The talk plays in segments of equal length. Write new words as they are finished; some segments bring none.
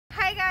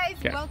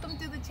guys, welcome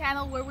to the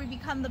channel where we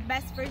become the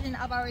best version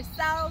of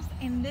ourselves.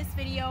 In this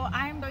video,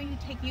 I'm going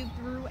to take you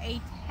through a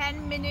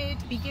 10-minute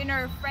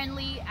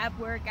beginner-friendly ab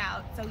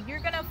workout. So you're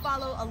gonna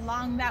follow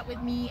along that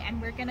with me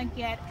and we're gonna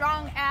get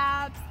strong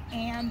abs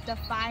and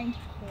defined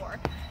core.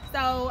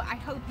 So I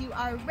hope you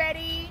are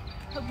ready.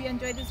 Hope you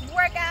enjoy this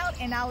workout,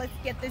 and now let's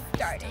get this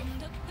started.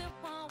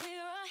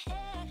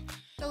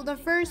 So the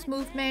first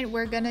movement,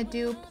 we're gonna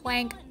do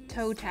plank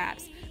toe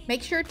taps.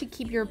 Make sure to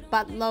keep your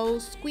butt low,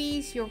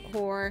 squeeze your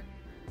core,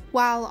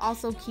 while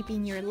also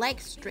keeping your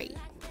legs straight.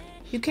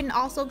 You can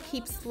also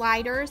keep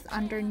sliders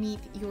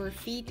underneath your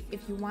feet if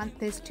you want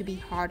this to be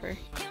harder.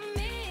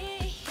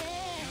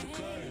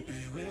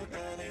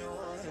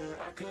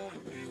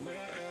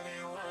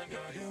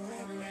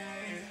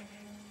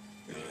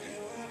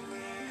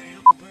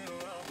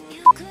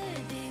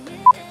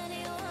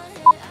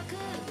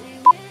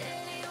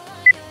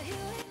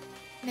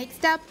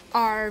 Next up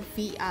are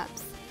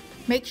V-ups.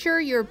 Make sure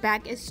your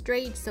back is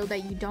straight so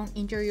that you don't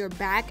injure your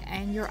back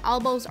and your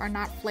elbows are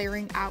not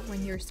flaring out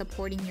when you're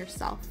supporting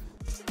yourself.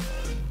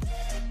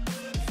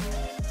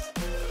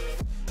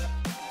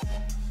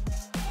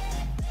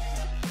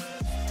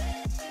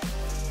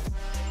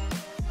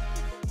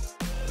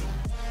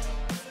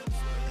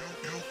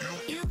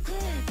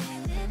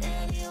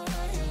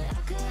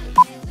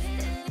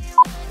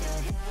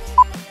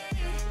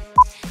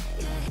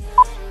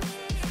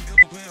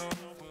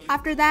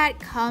 After that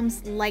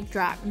comes leg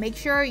drop. Make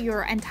sure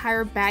your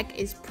entire back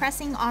is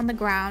pressing on the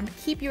ground.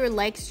 Keep your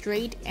legs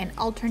straight and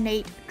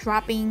alternate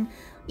dropping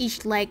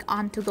each leg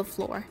onto the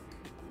floor.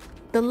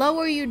 The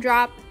lower you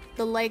drop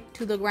the leg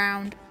to the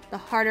ground, the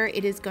harder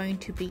it is going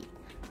to be.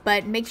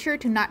 But make sure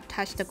to not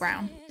touch the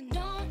ground.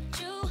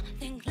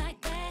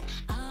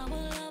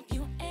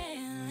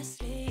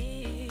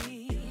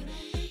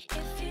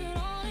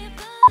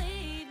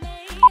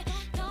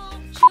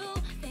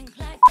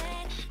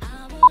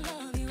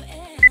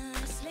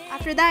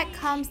 After that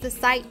comes the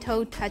side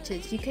toe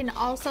touches. You can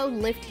also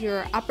lift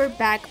your upper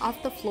back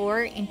off the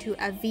floor into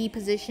a V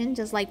position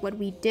just like what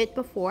we did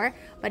before,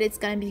 but it's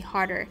gonna be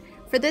harder.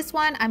 For this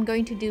one, I'm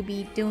going to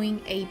be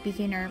doing a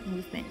beginner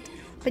movement.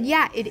 But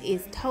yeah, it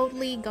is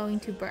totally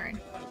going to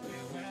burn.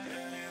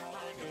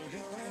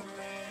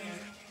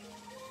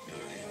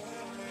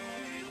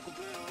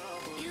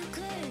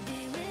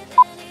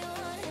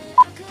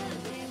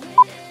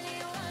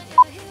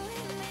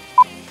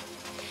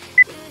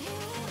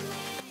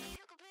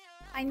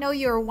 I know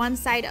your one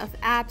side of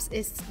abs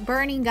is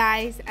burning,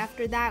 guys.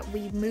 After that,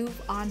 we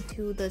move on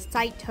to the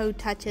side toe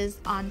touches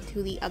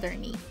onto the other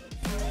knee.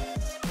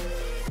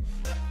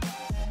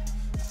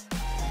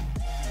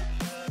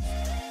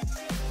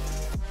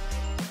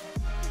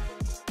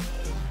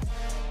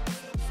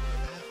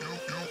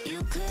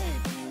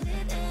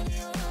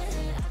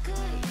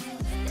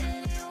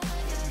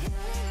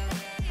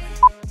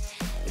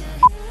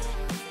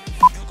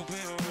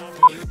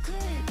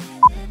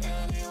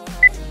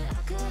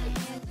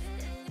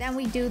 Then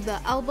we do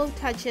the elbow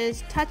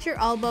touches. Touch your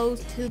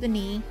elbows to the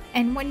knee,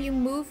 and when you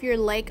move your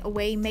leg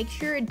away, make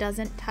sure it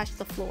doesn't touch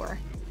the floor.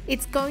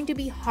 It's going to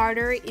be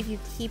harder if you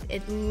keep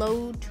it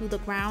low to the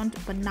ground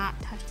but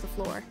not touch the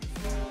floor.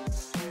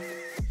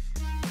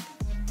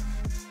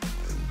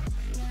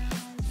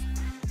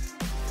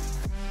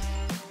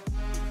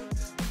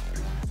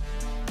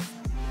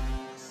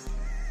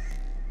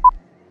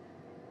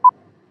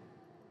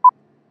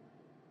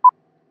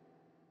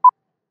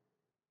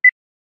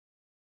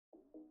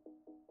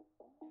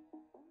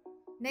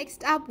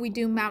 Next up, we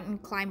do mountain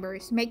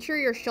climbers. Make sure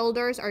your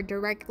shoulders are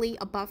directly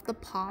above the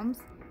palms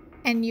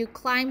and you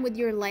climb with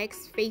your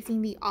legs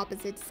facing the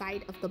opposite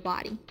side of the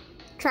body.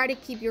 Try to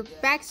keep your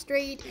back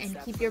straight and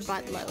keep your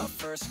butt low.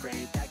 First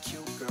grade, that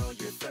cute girl,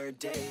 your third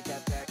day,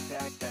 that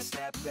backpack, that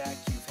snapback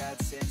you've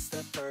had since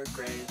the third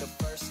grade. The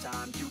first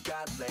time you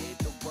got laid,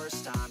 the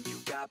worst time you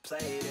got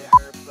played. It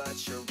hurt,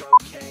 but you're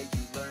okay.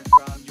 You learn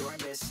from your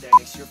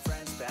mistakes. Your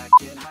friends back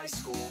in high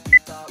school, we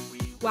thought we.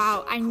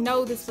 Wow, I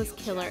know this was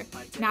killer.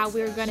 Now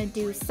we're gonna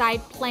do side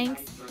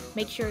planks.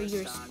 Make sure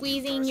you're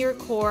squeezing your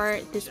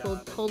core. This will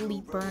totally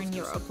burn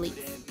your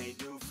obliques.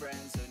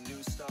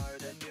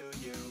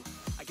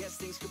 I guess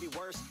things could be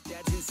worse.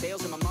 Dad's in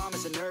sales and my mom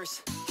is a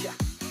nurse. Yeah,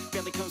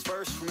 family comes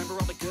first. Remember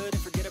all the good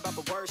and forget about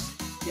the worst.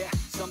 Yeah,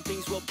 some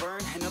things will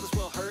burn and others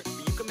will hurt,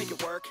 but you can make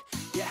it work.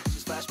 Yeah,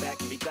 just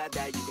flashback and be glad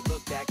that you can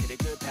look back at a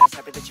good past.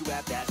 Happy that you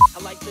have that. I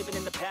like living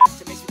in the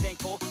past. It makes me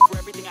thankful for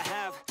everything I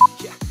have.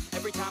 Yeah,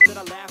 every time that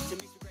I laughed,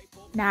 it makes me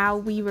grateful. Now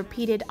we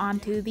repeat it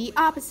onto the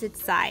opposite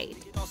side.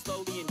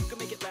 Slowly and you can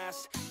make it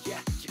last. Yeah,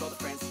 keep all the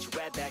friends that you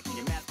had back in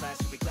your math class.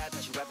 You'll be glad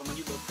that you have them when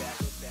you look back.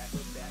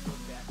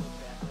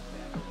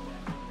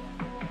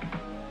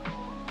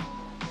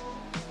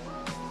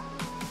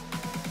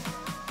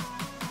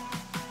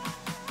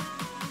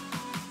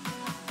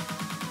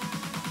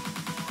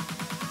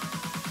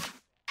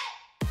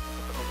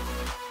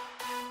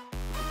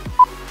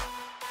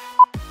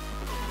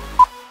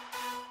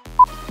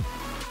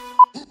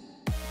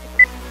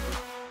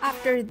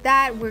 After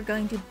that, we're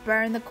going to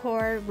burn the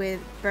core with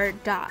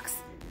bird dogs.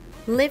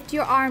 Lift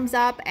your arms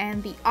up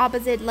and the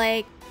opposite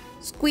leg.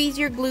 Squeeze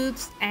your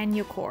glutes and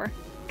your core.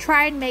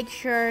 Try and make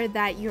sure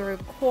that your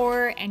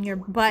core and your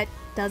butt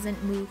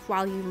doesn't move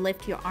while you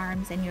lift your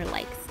arms and your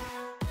legs.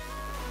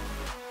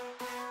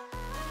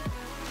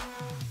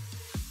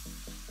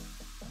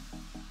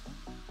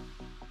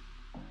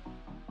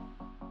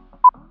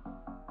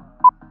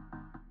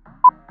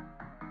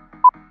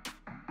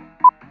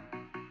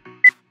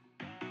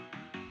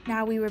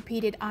 Now we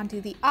repeat it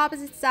onto the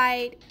opposite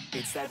side.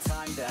 It's that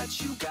time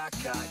that you got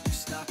caught. You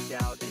snuck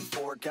out and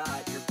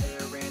forgot. Your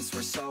parents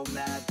were so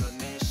mad, but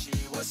man, she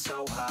was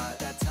so hot.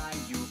 That time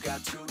you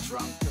got too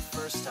drunk. The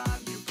first time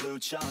you blew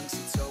chunks.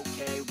 It's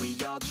okay, we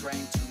all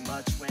drank too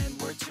much when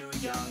we're too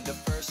young. The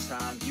first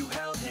time you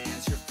held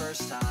hands. Your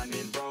first time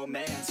in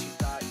romance. You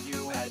thought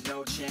you had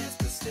no chance,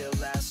 but still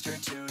asked her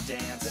to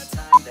dance. The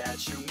time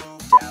that you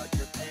moved out.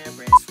 Your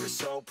parents were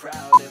so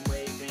proud and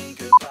waving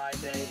goodbye.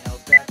 They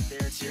held back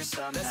their tears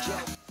somehow.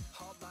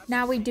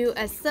 Now we do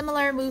a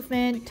similar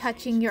movement,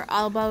 touching your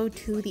elbow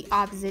to the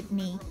opposite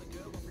knee.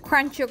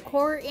 Crunch your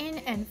core in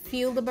and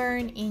feel the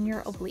burn in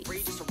your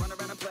obliques. Just to run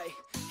around and play.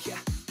 Yeah,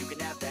 you can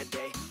have that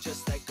day.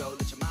 Just let go,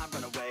 let your mind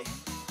run away.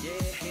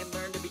 Yeah, and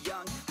learn to be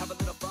young. Have a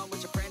little fun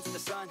with your friends in the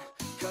sun.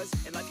 Cause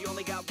in life you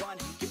only got one.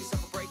 Give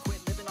yourself a break,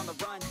 quit living on the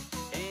run.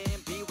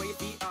 And be where your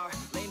feet are.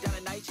 Laying down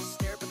at night, just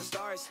stare up at the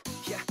stars.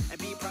 Yeah, and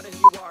be proud of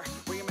who you are.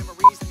 Wear your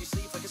memories in your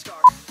sleeve like a scar.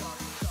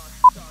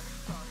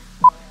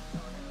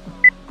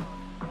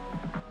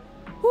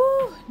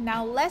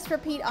 Now let's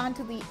repeat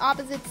onto the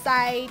opposite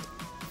side,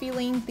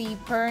 feeling the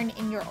burn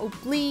in your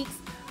obliques.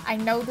 I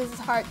know this is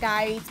hard,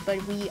 guys,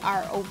 but we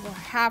are over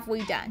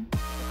halfway done.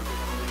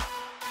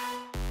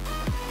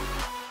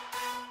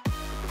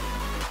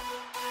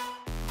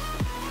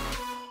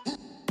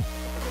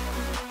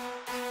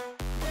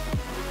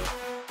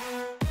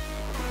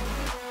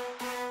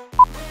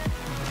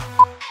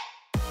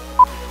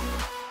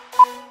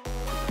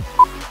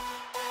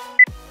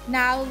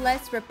 Now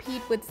let's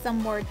repeat with some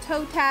more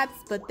toe taps,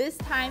 but this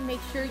time make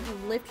sure you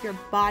lift your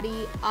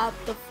body up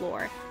the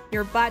floor.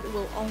 Your butt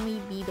will only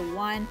be the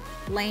one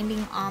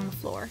landing on the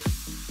floor.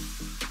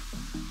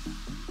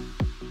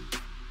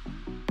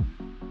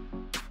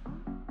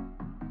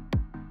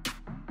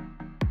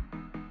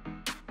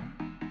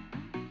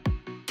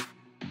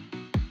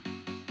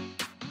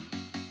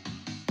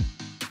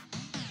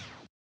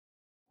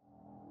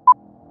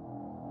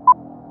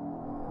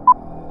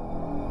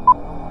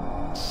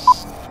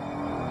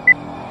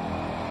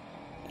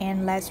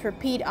 And let's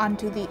repeat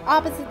onto the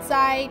opposite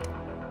side.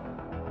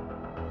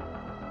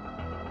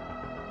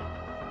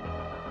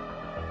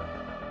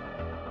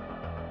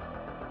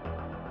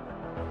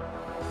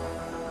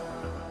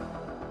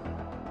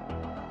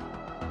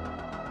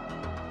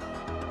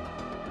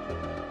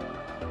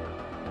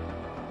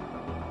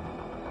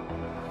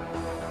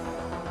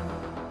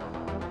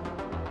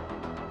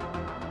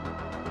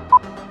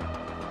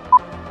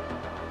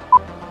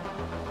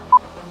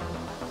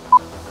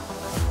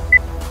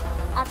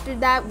 After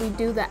that, we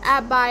do the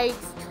ab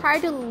bites. Try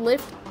to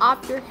lift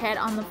off your head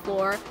on the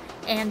floor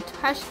and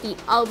touch the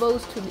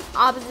elbows to the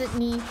opposite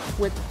knee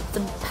with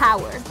some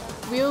power.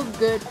 Real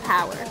good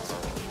power.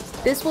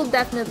 This will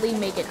definitely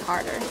make it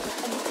harder.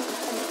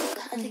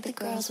 I think the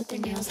girls with their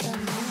nails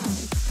done now.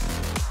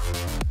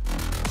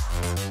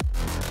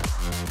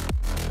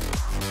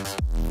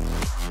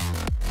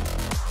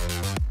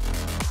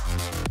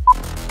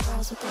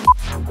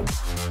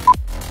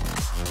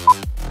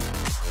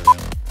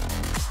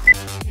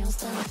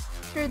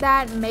 After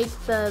that, make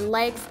the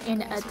legs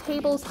in a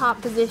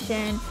tabletop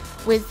position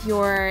with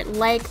your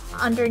leg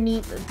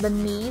underneath the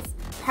knees,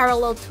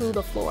 parallel to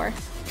the floor.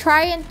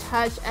 Try and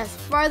touch as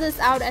farthest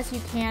out as you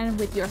can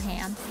with your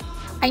hands.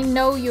 I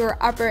know your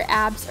upper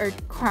abs are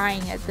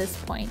crying at this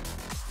point.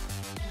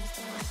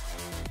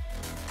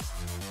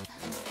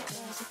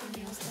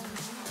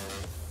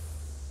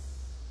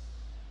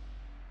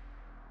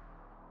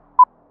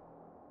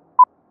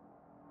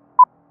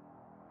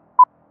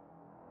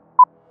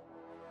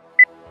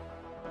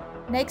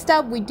 Next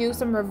up, we do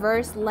some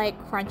reverse leg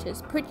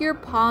crunches. Put your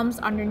palms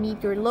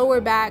underneath your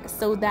lower back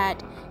so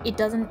that it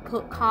doesn't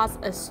cause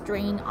a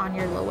strain on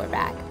your lower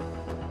back.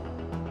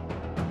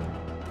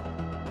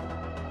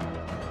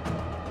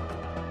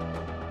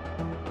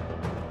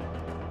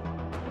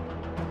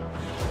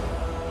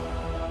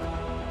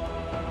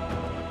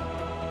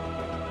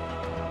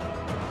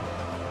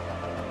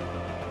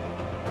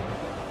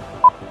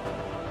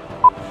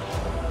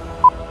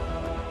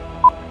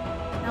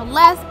 Now,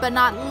 last but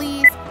not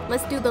least,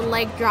 let's do the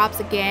leg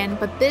drops again,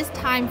 but this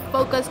time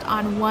focused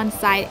on one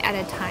side at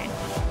a time.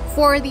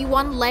 For the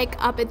one leg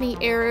up in the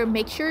air,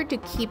 make sure to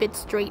keep it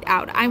straight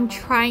out. I'm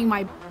trying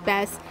my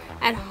best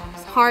as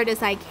hard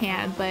as I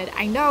can, but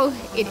I know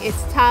it is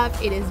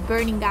tough, it is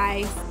burning,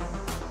 guys.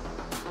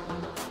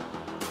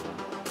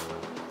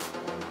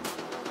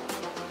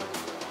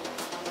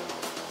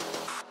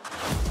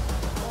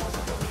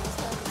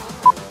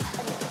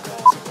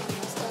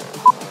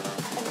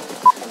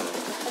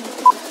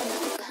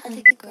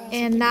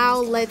 And now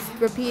let's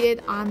repeat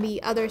it on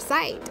the other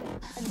side.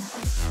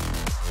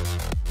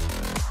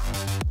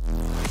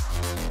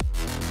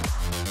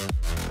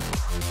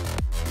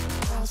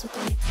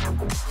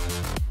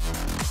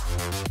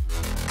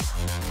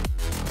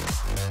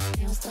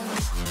 Nails done.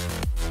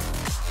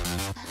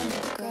 I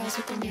like the girls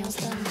with their nails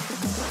done.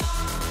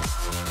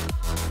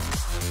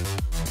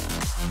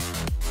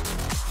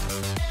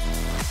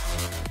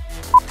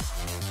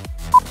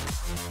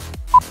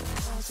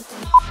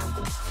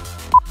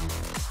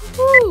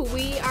 Woo,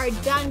 we are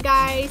done,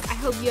 guys. I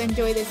hope you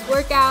enjoy this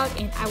workout,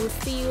 and I will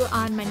see you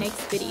on my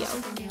next video.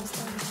 Nails done.